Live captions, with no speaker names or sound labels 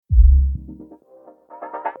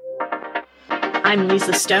I'm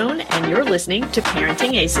Lisa Stone, and you're listening to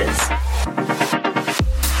Parenting Aces.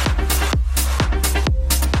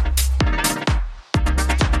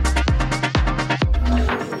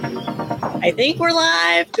 I think we're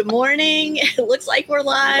live. Good morning. It looks like we're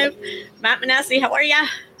live. Matt Manassi, how are you?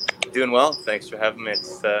 Doing well. Thanks for having me.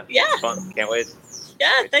 It's fun. Can't wait.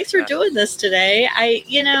 Yeah, thanks for doing this today.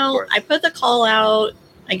 I put the call out,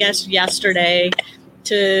 I guess, yesterday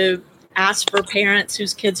to ask for parents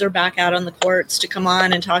whose kids are back out on the courts to come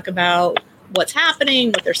on and talk about what's happening,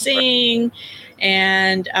 what they're seeing,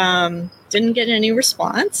 and didn't get any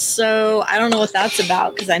response. So I don't know what that's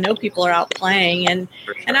about, because I know people are out playing. And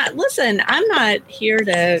listen, I'm not here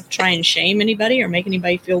to try and shame anybody or make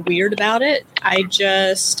anybody feel weird about it. I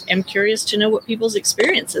just am curious to know what people's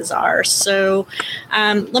experiences are. So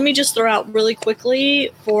let me just throw out really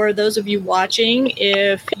quickly for those of you watching,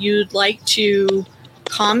 if you'd like to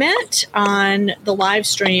comment on the live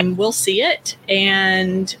stream, we'll see it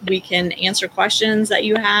and we can answer questions that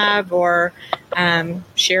you have, or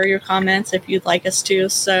share your comments if you'd like us to.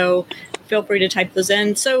 So feel free to type those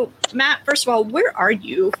in. So Matt, first of all, where are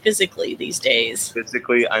you physically these days?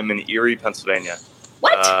 Physically, I'm in Erie, Pennsylvania.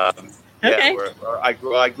 What? Okay. Yeah, I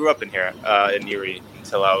grew up in here, in Erie,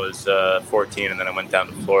 until I was 14, and then I went down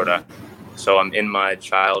to Florida. So I'm in my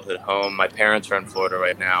childhood home. My parents are in Florida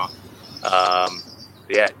right now.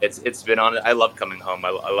 Yeah, it's been on. I love coming home. I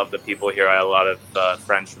love the people here. I have a lot of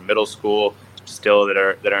friends from middle school still that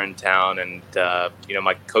are in town, and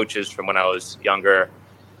my coaches from when I was younger,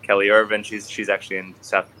 Kelly Irvin. She's actually in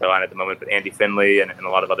South Carolina at the moment, but Andy Finley and a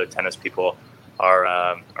lot of other tennis people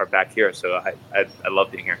are back here. So I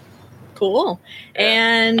love being here. Cool. Yeah.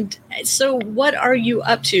 And so, what are you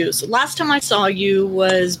up to? So last time I saw you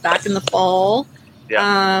was back in the fall.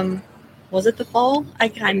 Yeah. Was it the fall? I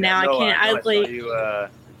can't. I saw you.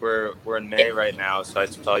 We're in May right now, so I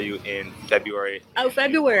saw you in February. Oh,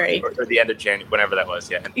 February. Or the end of January, whenever that was.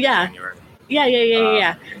 Yeah. January.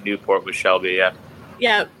 Yeah. In Newport with Shelby.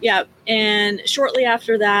 Yeah. Yeah. And shortly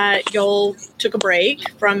after that, y'all took a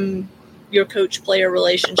break from your coach-player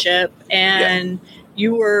relationship, and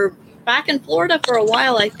you were back in Florida for a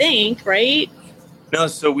while, I think, right? No,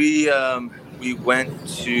 so we went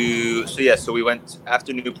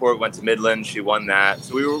after Newport, went to Midland. She won that.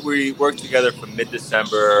 So we worked together from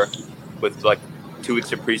mid-December with like 2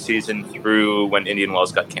 weeks of preseason through when Indian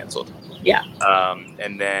Wells got canceled. Yeah.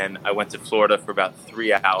 And then I went to Florida for about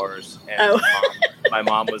 3 hours, and my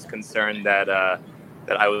mom was concerned that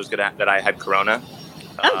I had corona.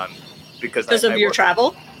 Because of your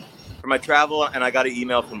travel? For my travel, and I got an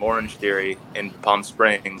email from Orange Theory in Palm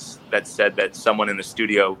Springs that said that someone in the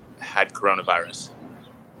studio had coronavirus.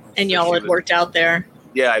 And y'all had worked out there?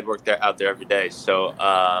 Yeah, I'd worked out there every day. So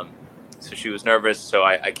so she was nervous. So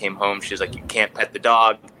I came home. She's like, you can't pet the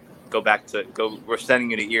dog. We're sending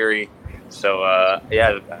you to Erie. So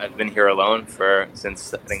I've been here alone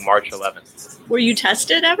since I think March 11th. Were you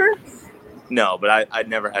tested ever? No, but I'd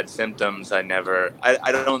never had symptoms. I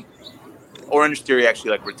don't. Orange Theory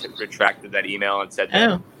actually retracted that email and said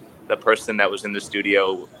that the person that was in the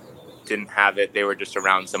studio didn't have it. They were just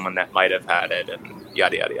around someone that might have had it, and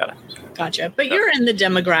yada, yada, yada. Gotcha. But you're in the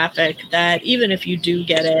demographic that even if you do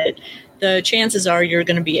get it, the chances are you're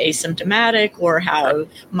going to be asymptomatic or have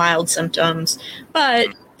mild symptoms, but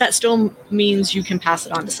that still means you can pass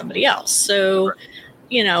it on to somebody else. So,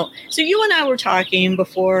 so you and I were talking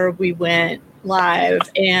before we went live,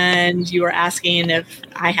 and you were asking if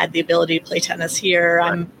I had the ability to play tennis here.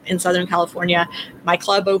 I'm in Southern California. My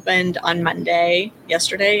club opened on Monday.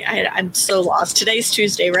 Yesterday, I'm so lost. Today's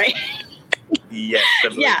Tuesday, right? Yes.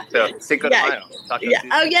 Yeah. So, Cinco de Mayo. Yeah.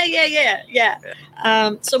 Oh,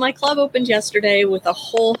 yeah. So my club opened yesterday with a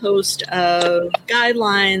whole host of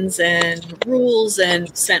guidelines and rules,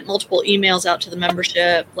 and sent multiple emails out to the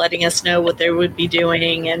membership letting us know what they would be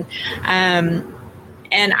doing.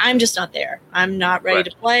 And I'm just not there. I'm not ready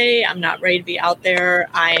to play. I'm not ready to be out there.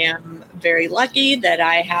 I am very lucky that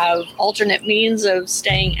I have alternate means of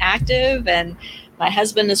staying active, and my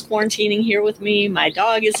husband is quarantining here with me. My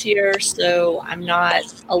dog is here, so I'm not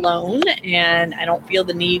alone, and I don't feel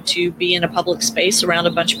the need to be in a public space around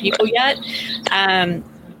a bunch of people yet.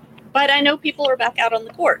 But I know people are back out on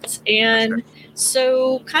the courts. And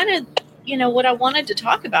so kind of, what I wanted to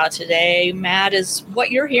talk about today, Matt, is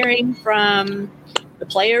what you're hearing from the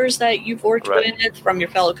players that you've worked with, from your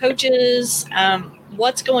fellow coaches,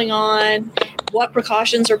 what's going on, what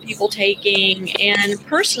precautions are people taking, and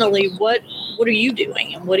personally, what are you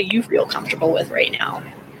doing, and what do you feel comfortable with right now?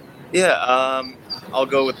 Yeah, I'll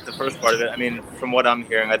go with the first part of it. I mean, from what I'm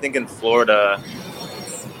hearing, I think in Florida,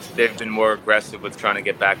 they've been more aggressive with trying to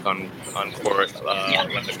get back on court.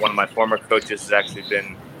 One of my former coaches has actually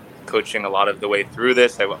been coaching a lot of the way through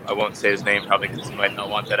this. I won't say his name probably because he might not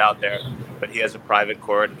want that out there, but he has a private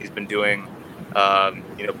court. He's been doing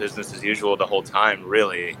business as usual the whole time,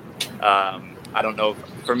 really. I don't know.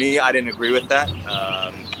 For me, I didn't agree with that.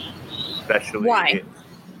 Especially why?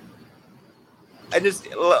 I just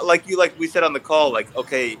like we said on the call, like,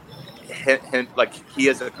 okay, him, like he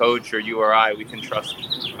as a coach or you or I, we can trust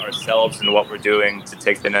ourselves and what we're doing to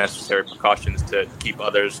take the necessary precautions to keep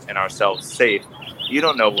others and ourselves safe. You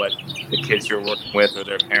don't know what the kids you're working with or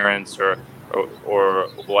their parents or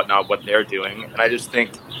whatnot, what they're doing. And I just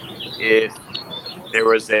think if there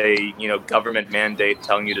was a government mandate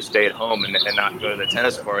telling you to stay at home and not go to the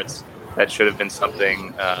tennis courts, that should have been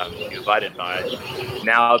something you abided by.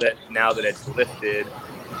 Now that it's lifted,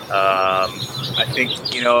 I think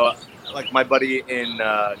like my buddy in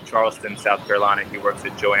Charleston, South Carolina, he works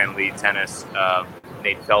at Joanne Lee Tennis.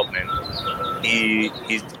 Nate Feldman.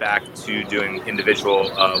 He's back to doing individual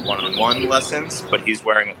one-on-one lessons, but he's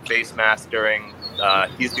wearing a face mask during.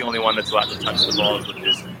 He's the only one that's allowed to touch the balls with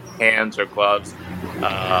his hands or gloves.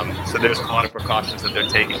 So there's a lot of precautions that they're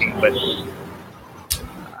taking, but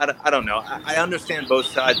I don't know. I understand both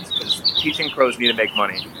sides because teaching pros need to make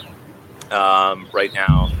money right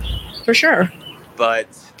now. For sure. But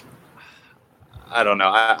I don't know.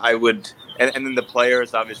 I would, and then the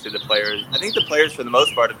players, obviously the players. I think the players, for the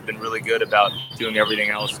most part, have been really good about doing everything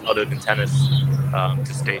else other than tennis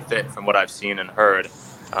to stay fit, from what I've seen and heard.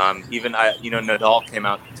 Even Nadal came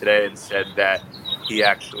out today and said that he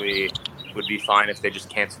actually would be fine if they just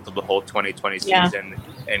canceled the whole 2020 season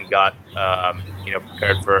and got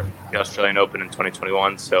prepared for the Australian Open in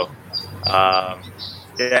 2021. So.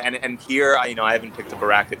 And here, I haven't picked up a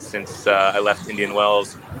racket since I left Indian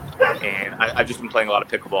Wells, and I've just been playing a lot of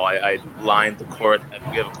pickleball. I lined the court.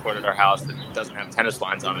 We have a court at our house that doesn't have tennis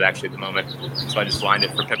lines on it actually at the moment, so I just lined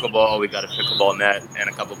it for pickleball. We got a pickleball net, and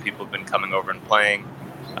a couple of people have been coming over and playing.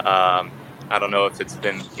 I don't know if it's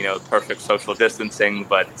been perfect social distancing,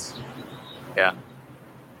 but yeah.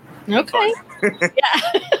 Okay.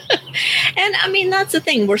 Yeah. And I mean, that's the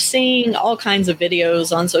thing. We're seeing all kinds of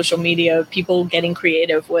videos on social media of people getting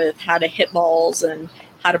creative with how to hit balls and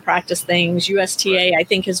how to practice things. USTA, I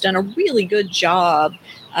think, has done a really good job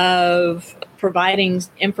of providing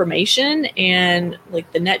information, and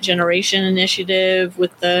like the Net Generation Initiative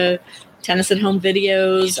with the tennis at home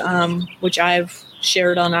videos, which I've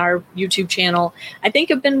shared on our YouTube channel, I think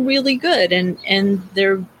have been really good. And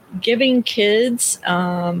they're giving kids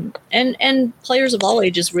and players of all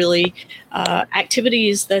ages really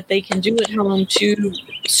activities that they can do at home to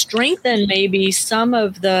strengthen maybe some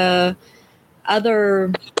of the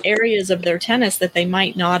other areas of their tennis that they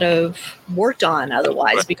might not have worked on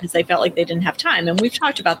otherwise because they felt like they didn't have time. And we've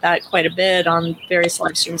talked about that quite a bit on various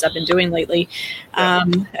live streams I've been doing lately.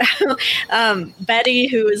 Betty,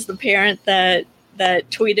 who is the parent that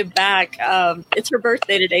tweeted back, it's her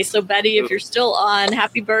birthday today. So Betty, if you're still on,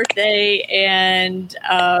 happy birthday. And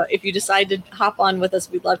if you decide to hop on with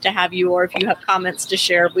us, we'd love to have you. Or if you have comments to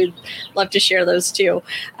share, we'd love to share those too.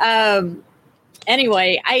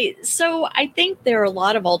 Anyway, I think there are a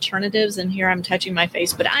lot of alternatives, and here I'm touching my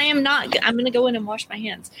face, but I'm going to go in and wash my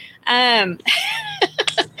hands. That's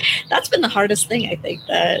been the hardest thing, I think,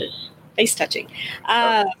 the face touching.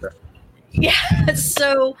 Yeah.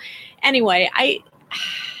 So anyway, I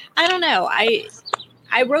don't know. I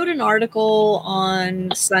wrote an article on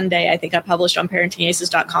Sunday. I think I published on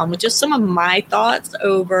parentingaces.com with just some of my thoughts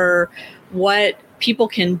over what people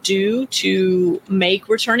can do to make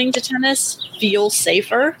returning to tennis feel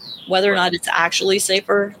safer. Whether or not it's actually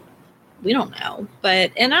safer, we don't know.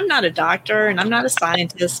 And I'm not a doctor and I'm not a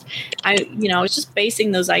scientist. I was just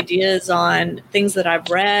basing those ideas on things that I've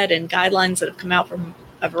read and guidelines that have come out from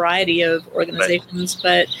a variety of organizations.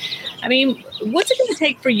 But I mean, what's it going to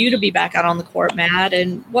take for you to be back out on the court, Matt?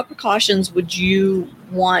 And what precautions would you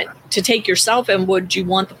want to take yourself, and would you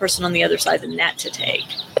want the person on the other side of the net to take?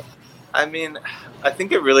 I mean, I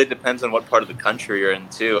think it really depends on what part of the country you're in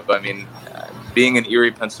too. I mean, being in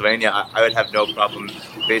Erie, Pennsylvania, I would have no problem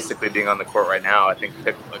basically being on the court right now. I think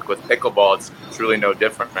with pickleball, it's truly no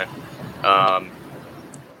different.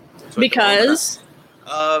 Because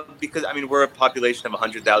I mean, we're a population of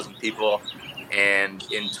 100,000 people, and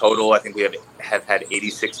in total, I think we have had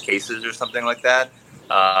 86 cases or something like that,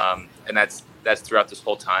 and that's throughout this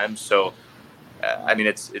whole time. So, I mean,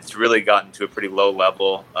 it's really gotten to a pretty low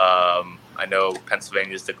level. I know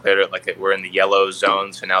Pennsylvania's declared it like we're in the yellow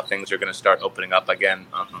zone, so now things are going to start opening up again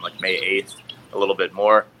on like May 8th, a little bit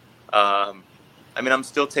more. I mean, I'm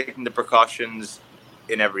still taking the precautions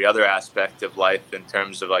in every other aspect of life, in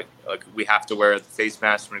terms of like we have to wear the face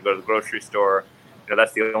mask when we go to the grocery store.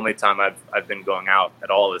 That's the only time I've been going out at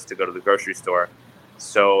all, is to go to the grocery store.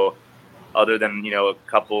 So other than, a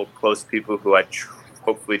couple close people who I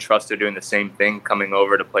hopefully trust are doing the same thing, coming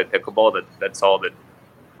over to play pickleball, that's all that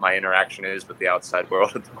my interaction is with the outside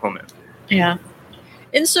world at the moment. Yeah.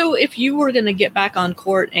 And so if you were going to get back on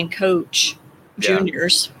court and coach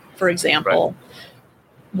juniors, for example,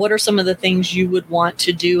 what are some of the things you would want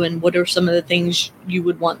to do, and what are some of the things you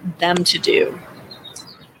would want them to do?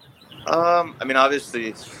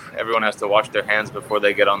 Obviously everyone has to wash their hands before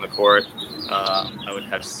they get on the court. I would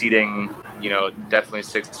have seating, definitely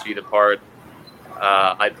 6 feet apart.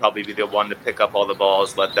 I'd probably be the one to pick up all the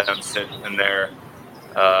balls, let them sit in their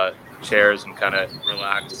chairs and kind of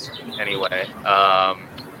relax anyway.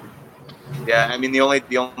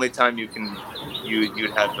 The only time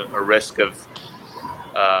you'd have a risk of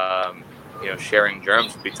sharing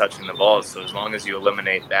germs would be touching the balls. So as long as you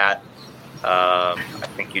eliminate that, I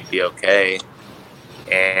think you'd be okay.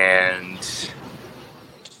 And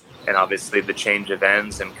obviously the change of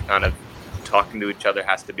ends and kind of talking to each other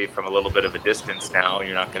has to be from a little bit of a distance now.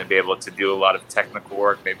 You're not going to be able to do a lot of technical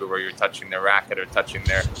work, maybe where you're touching their racket or touching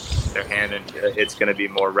their hand, and it's going to be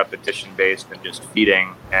more repetition based than just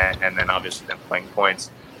feeding, and then obviously then playing points.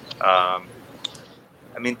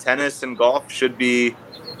 Tennis and golf should be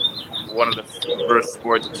one of the first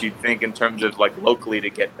sports that you'd think in terms of like locally to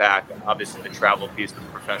get back. Obviously the travel piece with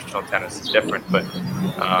professional tennis is different, but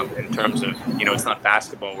in terms of, it's not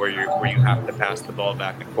basketball where you have to pass the ball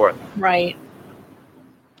back and forth. Right.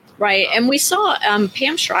 And we saw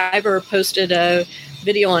Pam Shriver posted a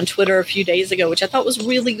video on Twitter a few days ago, which I thought was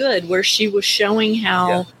really good, where she was showing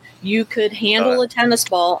how you could handle a tennis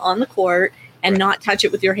ball on the court and not touch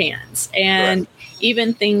it with your hands. And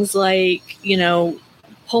even things like,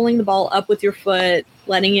 pulling the ball up with your foot,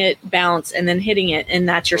 letting it bounce, and then hitting it, and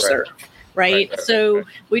that's your serve, right? So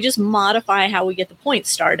we just modify how we get the points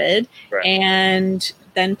started and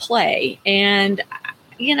then play. And,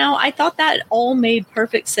 I thought that all made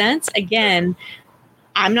perfect sense. Again,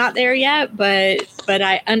 I'm not there yet, but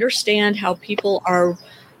I understand how people are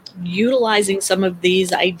utilizing some of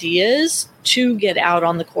these ideas to get out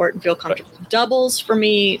on the court and feel comfortable. Doubles for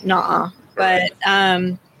me, nah.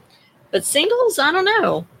 But singles, I don't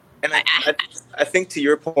know. And I think to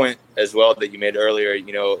your point as well that you made earlier,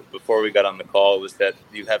 before we got on the call, was that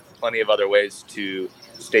you have plenty of other ways to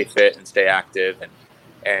stay fit and stay active,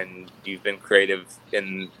 and you've been creative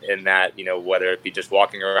in that, whether it be just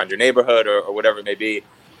walking around your neighborhood or whatever it may be.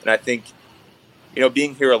 And I think,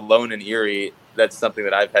 being here alone in Erie, that's something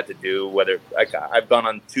that I've had to do, whether I've gone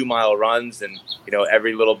on 2-mile runs, and,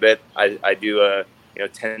 every little bit I do a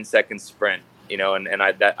 10-second sprint, and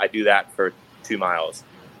I do that for 2 miles,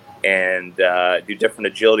 and do different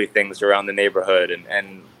agility things around the neighborhood.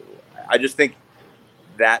 And I just think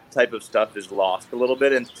that type of stuff is lost a little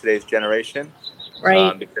bit in today's generation,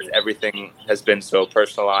 because everything has been so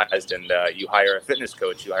personalized, and you hire a fitness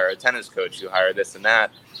coach, you hire a tennis coach, you hire this and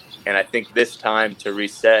that. And I think this time to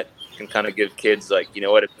reset can kind of give kids, like,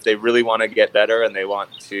 if they really want to get better and they want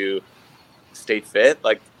to stay fit,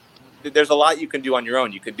 like, there's a lot you can do on your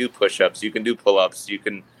own. You can do push-ups, you can do pull-ups, you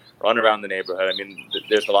can run around the neighborhood.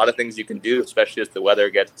 There's a lot of things you can do, especially as the weather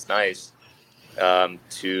gets nice,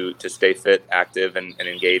 to stay fit, active, and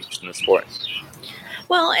engaged in the sport.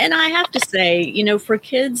 Well, and I have to say, for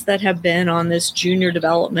kids that have been on this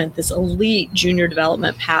this elite junior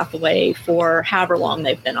development pathway for however long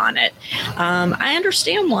they've been on it, I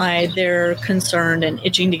understand why they're concerned and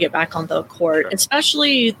itching to get back on the court,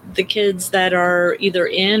 especially the kids that are either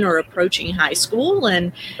in or approaching high school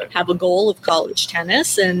and have a goal of college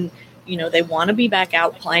tennis, and they want to be back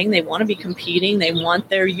out playing, they want to be competing, they want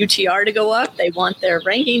their UTR to go up, they want their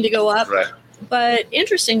ranking to go up. But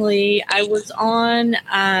interestingly, I was on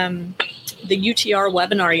the UTR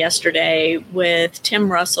webinar yesterday with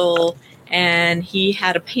Tim Russell, and he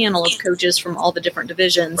had a panel of coaches from all the different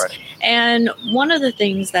divisions. And one of the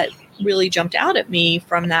things that really jumped out at me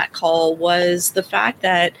from that call was the fact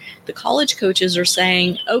that the college coaches are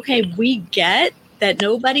saying, okay, we get that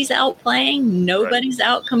nobody's out playing, nobody's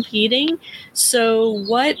out competing. So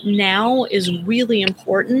what now is really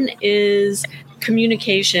important is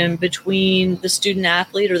communication between the student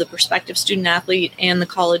athlete or the prospective student athlete and the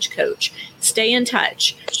college coach. Stay in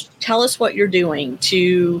touch. Tell us what you're doing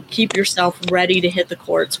to keep yourself ready to hit the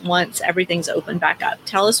courts once everything's open back up.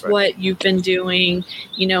 Tell us what you've been doing,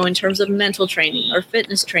 in terms of mental training or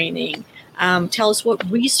fitness training. Tell us what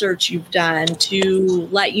research you've done to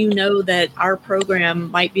let you know that our program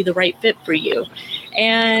might be the right fit for you.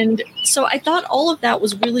 And so I thought all of that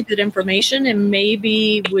was really good information and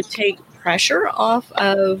maybe would take pressure off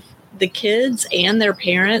of the kids and their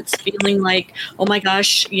parents feeling like, oh my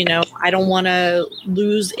gosh, I don't want to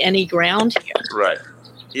lose any ground here. Right.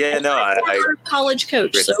 Yeah, no, I'm a college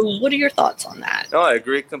coach. So what are your thoughts on that? No, I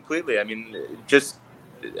agree completely. I mean,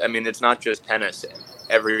 it's not just tennis.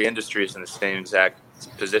 Every industry is in the same exact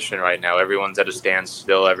position right now. Everyone's at a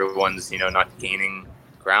standstill. Everyone's, not gaining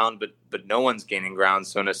ground, but no one's gaining ground.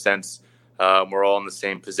 So in a sense, we're all in the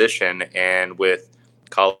same position. And with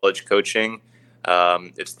college coaching,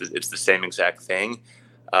 it's the same exact thing.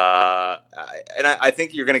 I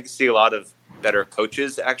think you're going to see a lot of better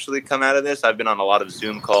coaches actually come out of this. I've been on a lot of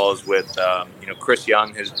Zoom calls with, Chris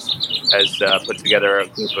Young has put together a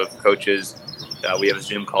group of coaches. We have a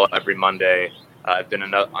Zoom call every Monday. I've been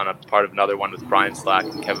on a part of another one with Brian Slack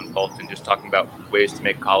and Kevin Fulton, just talking about ways to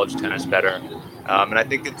make college tennis better. And I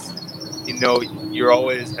think it's, you're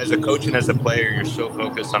always, as a coach and as a player, you're so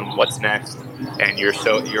focused on what's next, and you're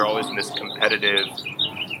always in this competitive,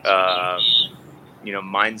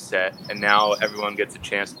 mindset. And now everyone gets a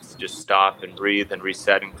chance to just stop and breathe and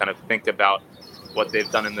reset and kind of think about what they've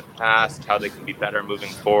done in the past, how they can be better moving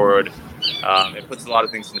forward. It puts a lot of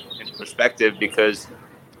things into perspective, because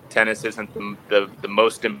tennis isn't the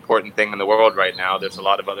most important thing in the world right now. There's a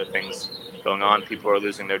lot of other things going on. People are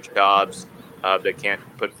losing their jobs. They can't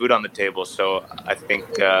put food on the table. So I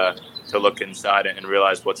think to look inside and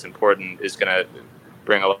realize what's important is going to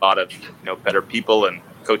bring a lot of better people and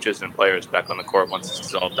coaches and players back on the court once this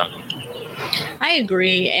is all done. I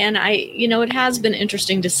agree. And it has been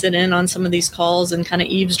interesting to sit in on some of these calls and kind of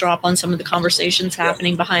eavesdrop on some of the conversations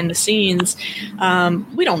happening behind the scenes.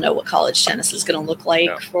 We don't know what college tennis is going to look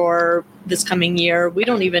like for this coming year. We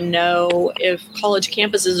don't even know if college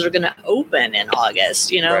campuses are going to open in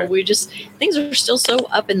August. Right. Things are still so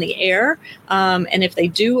up in the air. And if they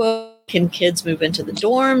do, can kids move into the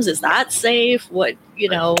dorms? Is that safe? What,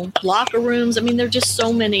 locker rooms? I mean, there are just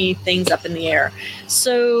so many things up in the air.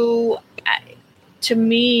 So to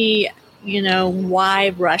me, why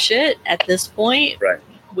rush it at this point? Right.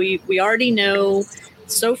 We already know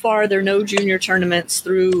so far there are no junior tournaments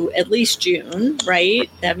through at least June, right?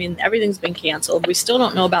 I mean, everything's been canceled. We still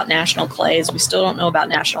don't know about national clays. We still don't know about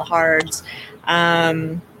national hards.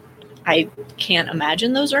 I can't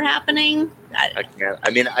imagine those are happening. I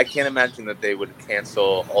can't imagine that they would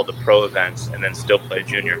cancel all the pro events and then still play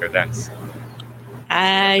junior events.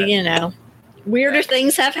 Weirder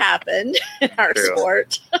things have happened in our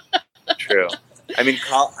sport. True. I mean,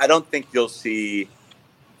 I don't think you'll see,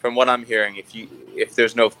 from what I'm hearing, if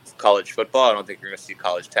there's no college football, I don't think you're going to see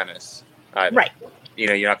college tennis either. Right.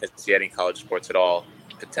 You're not going to see any college sports at all,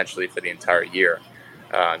 potentially for the entire year,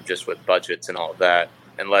 just with budgets and all of that.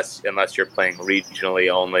 Unless you're playing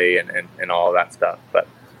regionally only and all of that stuff. But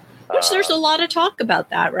which there's a lot of talk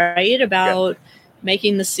about that, right? About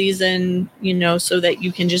making the season, so that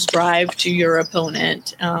you can just drive to your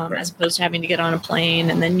opponent, right, as opposed to having to get on a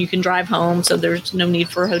plane and then you can drive home. So there's no need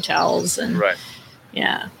for hotels. And right.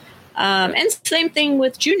 Yeah. And same thing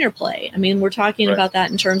with junior play. I mean, we're talking about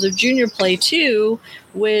that in terms of junior play too,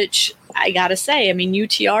 which I got to say, I mean,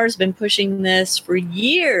 UTR has been pushing this for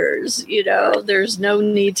years. There's no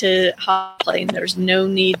need to hot plane. There's no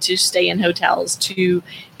need to stay in hotels to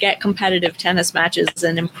get competitive tennis matches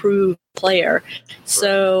and improve player.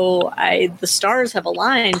 So the stars have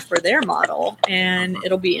aligned for their model, and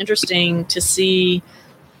it'll be interesting to see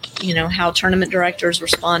how tournament directors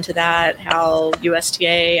respond to that, how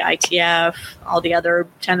USTA, ITF, all the other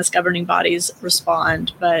tennis governing bodies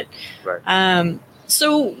respond. But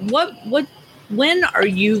so when are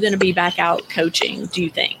you going to be back out coaching, do you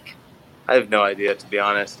think? I have no idea, to be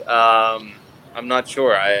honest. I'm not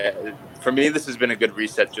sure. For me, this has been a good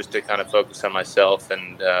reset just to kind of focus on myself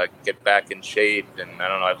and get back in shape. And I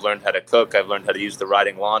don't know, I've learned how to cook. I've learned how to use the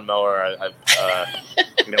riding lawnmower.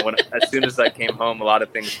 As soon as I came home, a lot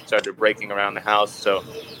of things started breaking around the house. So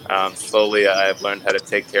slowly I've learned how to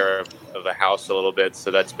take care of the house a little bit.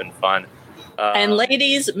 So that's been fun. And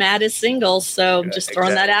ladies, Matt is single, so just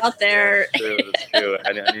throwing that out there. Yeah, that's true.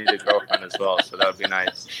 I need a girlfriend as well, so that would be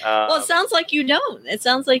nice. Well, it sounds like you don't. It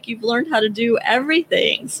sounds like you've learned how to do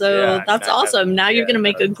everything. So that's awesome. Now you're going to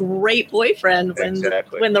make a great boyfriend when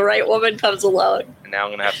the right woman comes along. And now I'm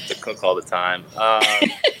going to have to cook all the time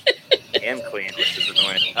and clean, which is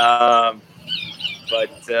annoying. I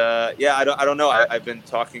don't know. I've been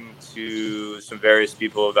talking to some various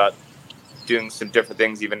people about doing some different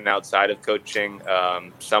things even outside of coaching.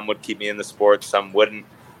 Some would keep me in the sport, some wouldn't.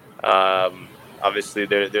 obviously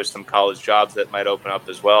there's some college jobs that might open up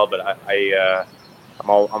as well, but I'm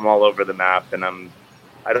all over the map, and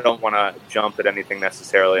I don't want to jump at anything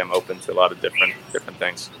necessarily. I'm open to a lot of different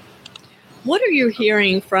things. What are you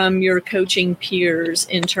hearing from your coaching peers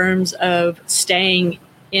in terms of staying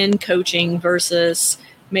in coaching versus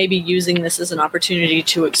maybe using this as an opportunity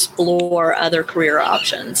to explore other career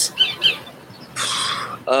options?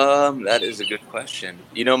 That is a good question.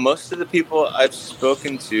 Most of the people I've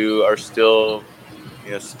spoken to are still,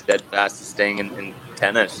 steadfast to staying in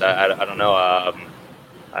tennis. I don't know.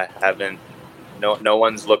 I haven't. No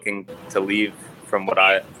one's looking to leave from what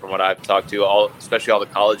I've talked to. Especially all the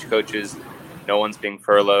college coaches. No one's being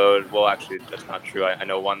furloughed. Well, actually, that's not true. I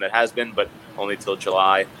know one that has been, but only till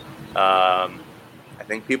July. I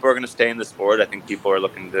think people are going to stay in the sport. I think people are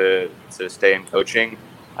looking to stay in coaching.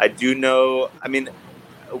 I do know. I mean,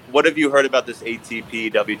 what have you heard about this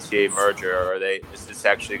ATP WTA merger? Is this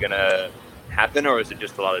actually going to happen, or is it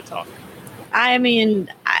just a lot of talk? I mean,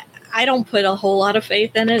 I don't put a whole lot of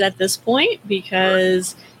faith in it at this point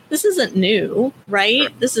because this isn't new, right?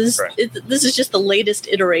 Sure. This is just the latest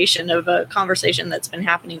iteration of a conversation that's been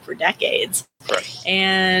happening for decades. Right.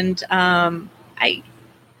 And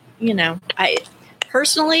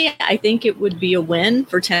personally, I think it would be a win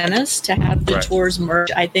for tennis to have the tours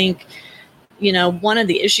merge. I think, one of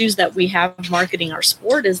the issues that we have marketing our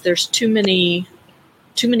sport is there's too many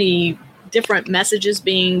different messages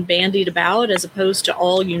being bandied about as opposed to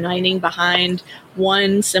all uniting behind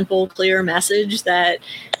one simple, clear message that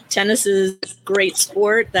tennis is a great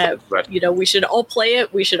sport, that, we should all play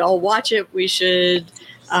it. We should all watch it. We should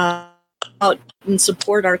out and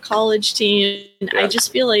support our college team. I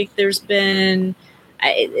just feel like there's been,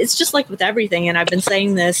 it's just like with everything. And I've been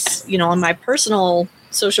saying this, on my personal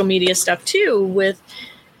social media stuff too, with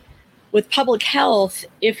public health.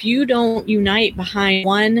 If you don't unite behind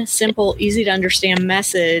one simple, easy to understand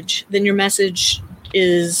message, then your message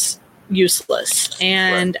is useless.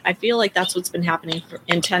 And I feel like that's what's been happening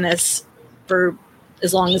in tennis for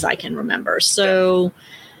as long as I can remember. So,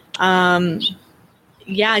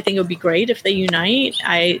 I think it would be great if they unite.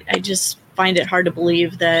 I just find it hard to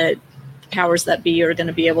believe that the powers that be are going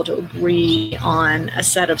to be able to agree on a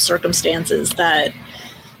set of circumstances that,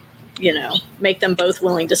 make them both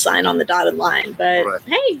willing to sign on the dotted line. But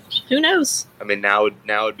hey, who knows? I mean, now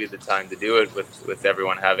would be the time to do it with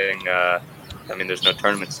everyone having. There's no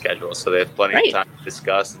tournament schedule, so they have plenty of time to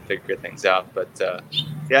discuss and figure things out. But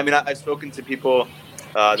I've spoken to people.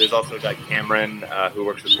 There's also a guy, Cameron, who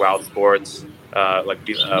works with Wild Sports,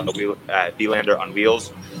 Vilander on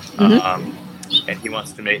Wheels, and he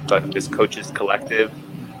wants to make this coaches collective.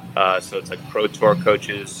 So it's like pro tour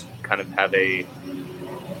coaches kind of have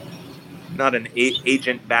not an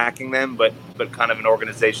agent backing them, but kind of an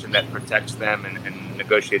organization that protects them and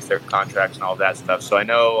negotiates their contracts and all that stuff. So I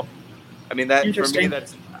know, that for me,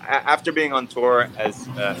 that's after being on tour as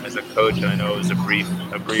a coach, and I know it was a brief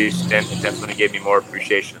stint. It definitely gave me more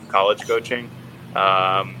appreciation of college coaching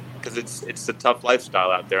because it's a tough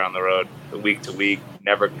lifestyle out there on the road, week to week,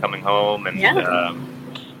 never coming home, and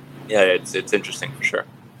it's interesting for sure.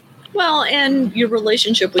 Well, and your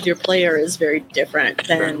relationship with your player is very different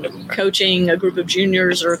than coaching a group of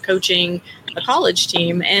juniors or coaching a college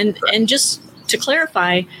team. And just to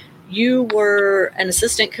clarify, you were an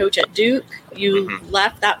assistant coach at Duke. You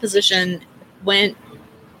left that position, went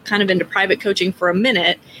kind of into private coaching for a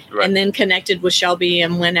minute, and then connected with Shelby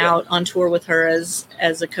and went out on tour with her as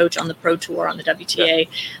a coach on the pro tour on the WTA.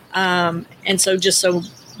 And so just so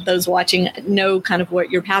those watching know kind of what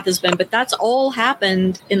your path has been, but that's all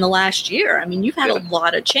happened in the last year. I mean, you've had a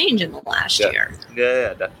lot of change in the last year.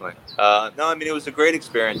 Yeah, definitely. It was a great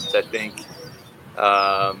experience. I think,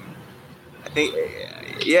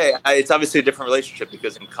 it's obviously a different relationship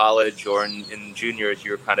because in college or in juniors,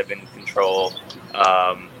 you're kind of in control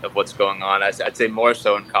of what's going on. I'd say more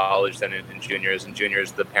so in college than in juniors. In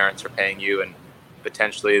juniors, the parents are paying you, and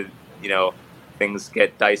potentially, things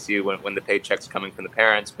get dicey when the paycheck's coming from the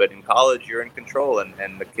parents. But in college, you're in control,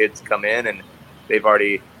 and the kids come in and they've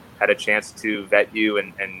already had a chance to vet you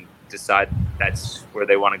and decide that's where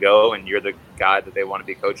they want to go, and you're the guy that they want to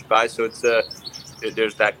be coached by. So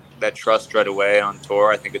there's that trust right away on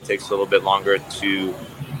tour. I think it takes a little bit longer to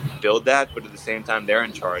build that, but at the same time, they're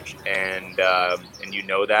in charge, and you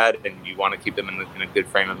know that, and you want to keep them in a good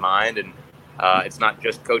frame of mind. And it's not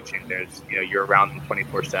just coaching. There's, you're around them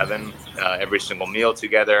 24/7, every single meal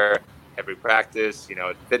together, every practice,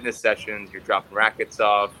 fitness sessions, you're dropping rackets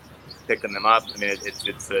off, picking them up. I mean,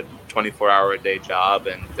 it's a 24-hour-a-day job,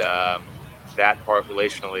 and that part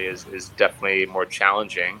relationally is definitely more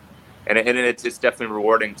challenging. And it's definitely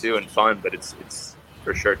rewarding too and fun, but it's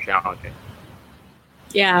for sure challenging.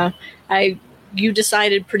 Yeah, you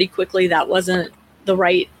decided pretty quickly that wasn't the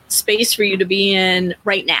right space for you to be in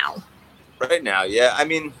right now. Right now, yeah. I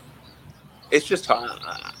mean, it's just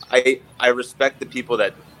I respect the people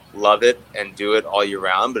that love it and do it all year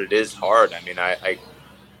round, but it is hard. I mean, I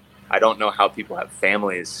don't know how people have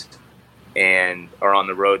families and are on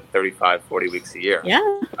the road 35, 40 weeks a year. Yeah.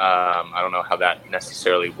 I don't know how that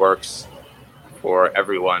necessarily works for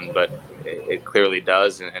everyone, but it clearly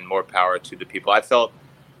does, and more power to the people. I felt,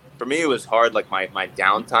 for me, it was hard. Like my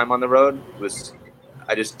downtime on the road was,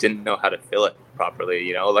 I just didn't know how to fill it properly.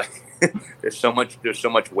 You know, like there's so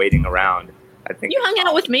much waiting around. I think you hung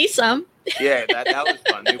out with me some. Yeah, that was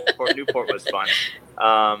fun. Newport was fun.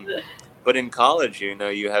 But in college, you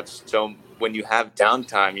know, when you have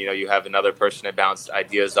downtime, you know, you have another person to bounce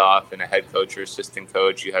ideas off, and a head coach or assistant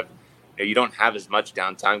coach. You don't have as much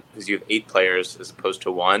downtime because you have 8 players as opposed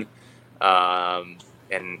to 1.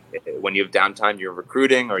 And when you have downtime, you're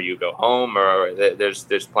recruiting, or you go home, or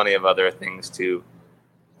there's plenty of other things to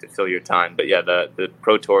fill your time. But yeah, the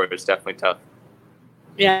pro tour is definitely tough.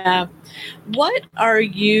 Yeah. What are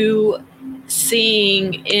you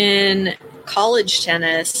seeing in college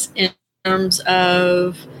tennis in terms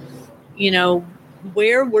of, you know,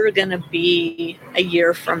 where we're going to be a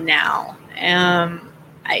year from now?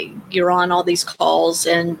 You're on all these calls,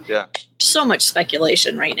 and so much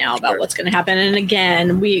speculation right now about what's going to happen. And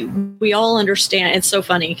again, we all understand. It's so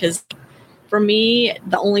funny because for me,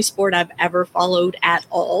 the only sport I've ever followed at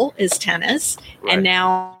all is tennis. Right. And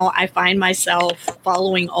now I find myself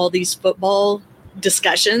following all these football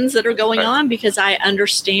discussions that are going on because I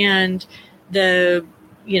understand the,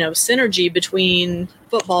 you know, synergy between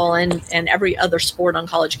football and every other sport on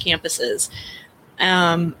college campuses.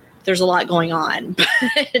 There's a lot going on.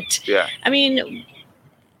 But, I mean,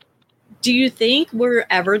 do you think we're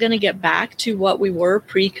ever going to get back to what we were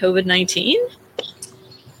pre-COVID-19?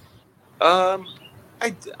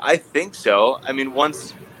 I think so. I mean,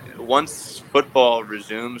 once football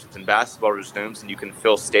resumes and basketball resumes and you can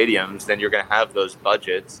fill stadiums, then you're going to have those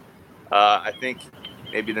budgets. I think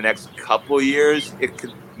maybe the next couple years, it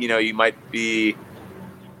could, you know, you might be,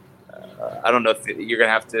 I don't know if you're going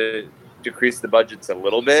to have to decrease the budgets a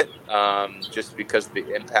little bit, just because of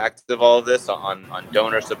the impact of all of this on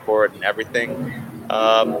donor support and everything.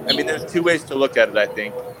 I mean, there's 2 ways to look at it, I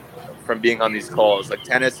think, from being on these calls. Like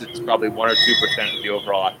tennis, it's probably 1 or 2% of the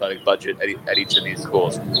overall athletic budget at each of these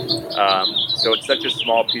schools. So it's such a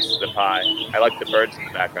small piece of the pie. I like the birds in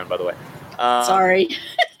the background, by the way. Sorry.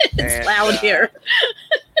 It's loud here.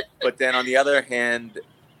 But then on the other hand,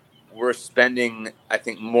 we're spending, I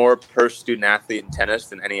think, more per student athlete in tennis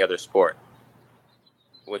than any other sport,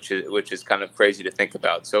 which is kind of crazy to think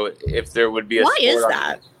about. So if there would be a Why is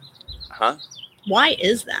that? Huh? Why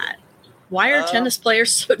is that? Why are tennis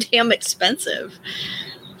players so damn expensive?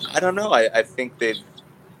 I don't know. I think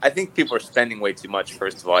people are spending way too much.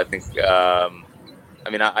 First of all, I think. I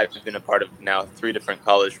mean, I've been a part of now 3 different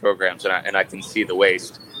college programs, and I can see the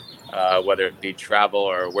waste, whether it be travel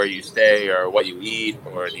or where you stay or what you eat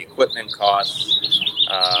or the equipment costs,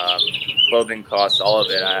 clothing costs, all of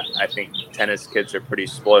it. I think tennis kids are pretty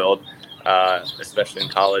spoiled, especially in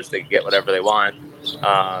college. They can get whatever they want.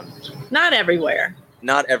 Not everywhere.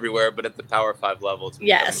 Not everywhere, but at the Power 5 level, it's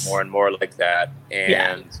becoming more and more like that.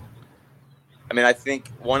 And I mean, I think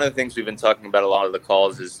one of the things we've been talking about a lot of the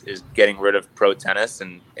calls is getting rid of pro tennis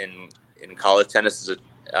and in college tennis is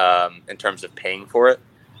in terms of paying for it.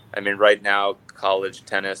 I mean, right now, college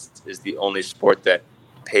tennis is the only sport that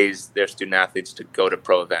pays their student athletes to go to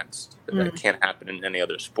pro events. That can't happen in any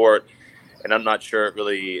other sport, and I'm not sure it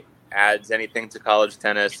really adds anything to college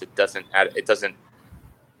tennis. It doesn't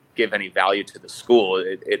give any value to the school.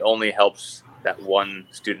 It only helps that one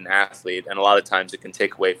student athlete, and a lot of times it can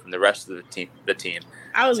take away from the rest of the team.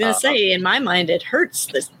 I was going to say, in my mind, it hurts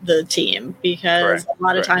the team because a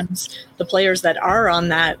lot of times the players that are on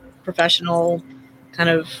that professional kind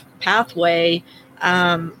of pathway,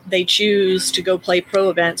 they choose to go play pro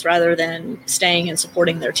events rather than staying and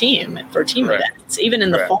supporting their team for team events, even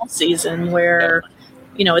in the fall season where,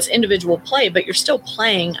 you know, it's individual play, but you're still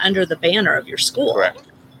playing under the banner of your school.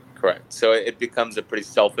 Correct. So it becomes a pretty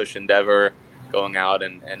selfish endeavor going out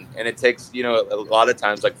and it takes, you know, a lot of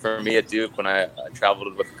times, like for me at Duke, when I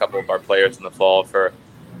traveled with a couple of our players in the fall for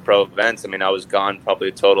pro events, I mean, I was gone probably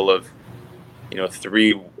a total of, you know,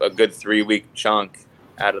 a good 3-week chunk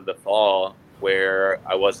out of the fall where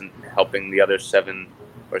I wasn't helping the other 7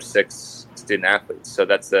 or 6 student athletes. So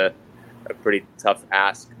that's a pretty tough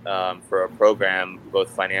ask for a program,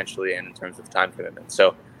 both financially and in terms of time commitment.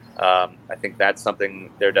 So I think that's something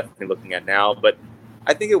they're definitely looking at now, but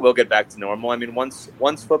I think it will get back to normal. I mean, once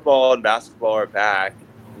football and basketball are back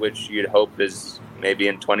which you'd hope is maybe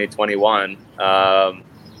in 2021,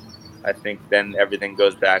 I think then everything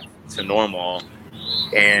goes back to normal.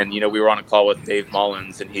 And, we were on a call with Dave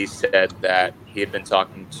Mullins, and he said that he had been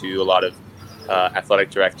talking to a lot of athletic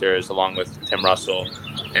directors along with Tim Russell,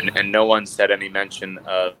 and no one said any mention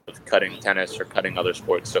of cutting tennis or cutting other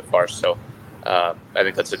sports so far. So I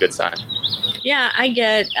think that's a good sign. Yeah, I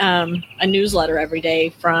get a newsletter every day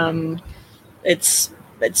from it's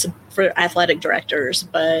for athletic directors,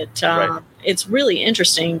 but Right. It's really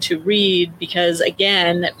interesting to read because,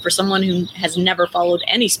 again, for someone who has never followed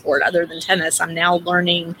any sport other than tennis, I'm now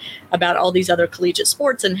learning about all these other collegiate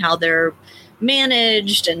sports and how they're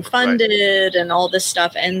managed and funded and all this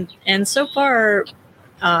stuff. And so far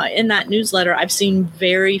in that newsletter, I've seen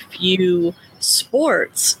very few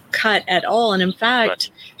sports cut at all. And in fact,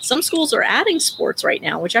 some schools are adding sports right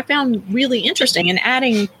now, which I found really interesting, and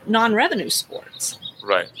adding non-revenue sports.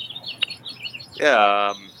 Right.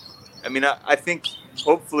 Yeah. I think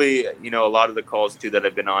hopefully, a lot of the calls too that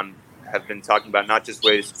I've been on have been talking about not just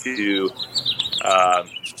ways to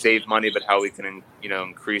save money, but how we can,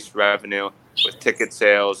 increase revenue with ticket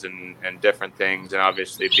sales and different things. And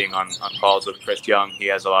obviously being on calls with Chris Young, he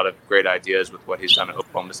has a lot of great ideas with what he's done at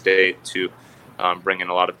Oklahoma State to bring in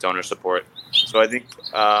a lot of donor support. So I think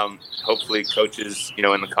hopefully coaches, in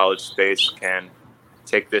the college space can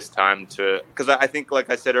take this time to, because I think, like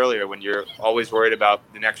I said earlier, when you're always worried about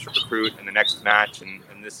the next recruit and the next match and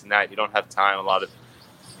this and that, you don't have time a lot of,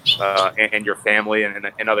 and your family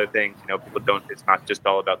and other things, people don't, it's not just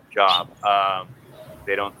all about the job.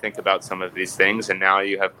 They don't think about some of these things, and now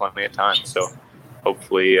you have plenty of time. So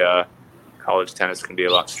hopefully college tennis can be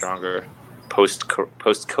a lot stronger post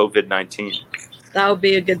COVID-19. That would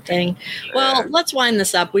be a good thing. Well, let's wind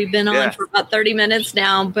this up. We've been on for about 30 minutes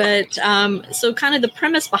now, but so kind of the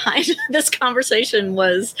premise behind this conversation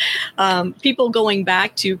was people going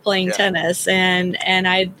back to playing tennis. And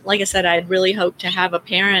like I said, I'd really hoped to have a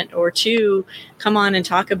parent or two come on and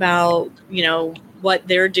talk about, what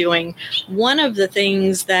they're doing. One of the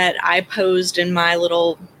things that I posed in my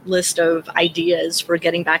little list of ideas for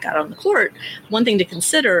getting back out on the court, one thing to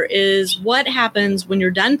consider is what happens when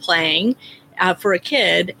you're done playing for a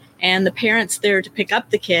kid and the parent's there to pick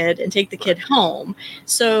up the kid and take the kid home.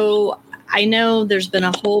 So I know there's been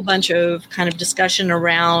a whole bunch of kind of discussion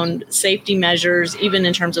around safety measures, even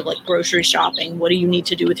in terms of like grocery shopping. What do you need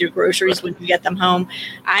to do with your groceries when you get them home?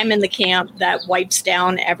 I'm in the camp that wipes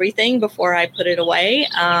down everything before I put it away.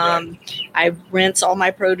 I rinse all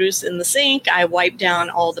my produce in the sink. I wipe down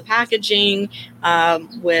all the packaging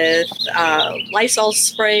with Lysol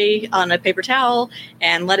spray on a paper towel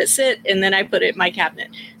and let it sit, and then I put it in my cabinet.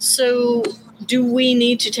 So do we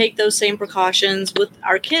need to take those same precautions with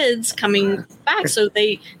our kids coming back? So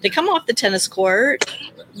they come off the tennis court,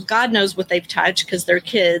 God knows what they've touched because they're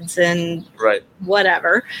kids and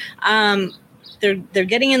whatever. They're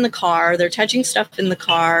getting in the car, they're touching stuff in the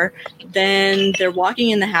car, then they're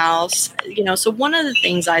walking in the house. So one of the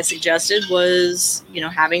things I suggested was,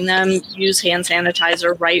 having them use hand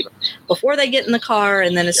sanitizer right before they get in the car,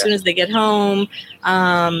 and then as soon as they get home,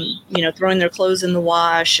 throwing their clothes in the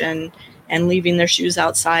wash and leaving their shoes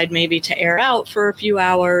outside maybe to air out for a few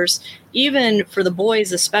hours. Even for the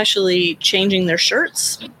boys, especially changing their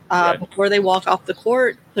shirts before they walk off the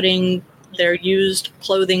court, putting their used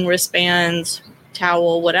clothing, wristbands,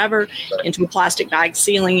 towel, whatever, into a plastic bag,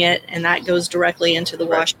 sealing it, and that goes directly into the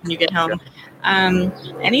wash when you get home.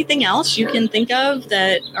 Anything else you can think of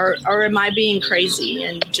that, or am I being crazy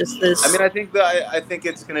and just this? I think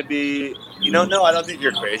it's going to be, no, I don't think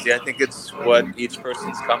you're crazy. I think it's what each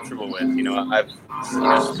person's comfortable with. I've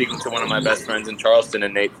speaking to one of my best friends in Charleston,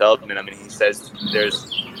 and Nate Feldman. He says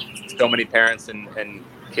there's so many parents and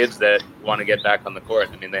kids that want to get back on the court.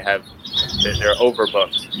 They're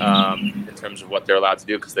overbooked in terms of what they're allowed to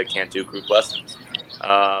do because they can't do group lessons.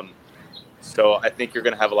 So I think you're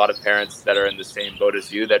going to have a lot of parents that are in the same boat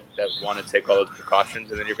as you that want to take all those precautions,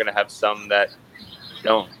 and then you're going to have some that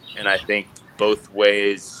don't. And I think both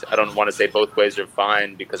ways, I don't want to say both ways are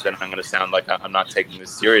fine because then I'm going to sound like I'm not taking this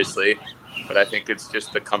seriously, but I think it's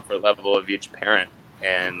just the comfort level of each parent.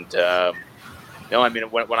 And,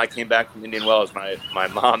 when I came back from Indian Wells, my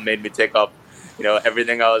mom made me take off,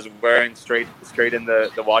 everything I was wearing straight in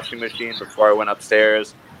the washing machine before I went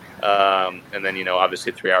upstairs. And then,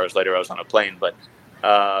 obviously 3 hours later I was on a plane, but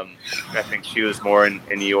I think she was more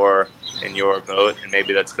in your boat, and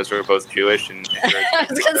maybe that's because we're both Jewish. And I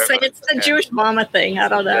was going to say it's the Jewish mama thing. I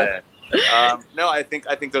don't know. No, I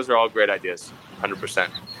think those are all great ideas. 100%.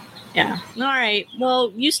 Yeah. All right.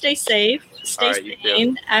 Well, you stay safe. Stay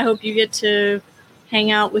sane. I hope you get to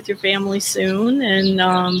hang out with your family soon, and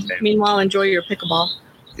meanwhile, enjoy your pickleball.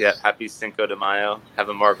 Yeah, happy Cinco de Mayo. Have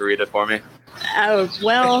a margarita for me. Oh,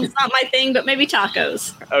 well, it's not my thing, but maybe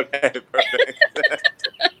tacos. Okay, perfect.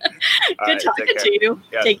 Good talking to you.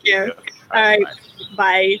 Yeah, take care. All right.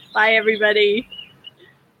 Bye. Bye, everybody.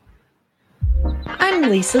 I'm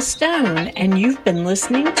Lisa Stone, and you've been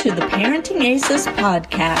listening to the Parenting Aces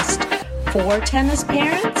podcast. For tennis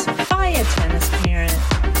parents, by a tennis parent.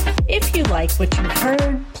 If you like what you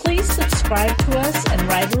heard, please subscribe to us and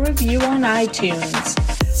write a review on iTunes.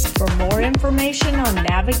 For more information on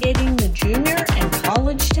navigating the junior and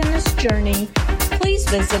college tennis journey, please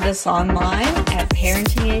visit us online at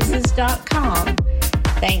parentingaces.com.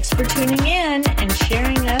 Thanks for tuning in and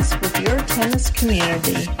sharing us with your tennis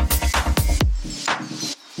community.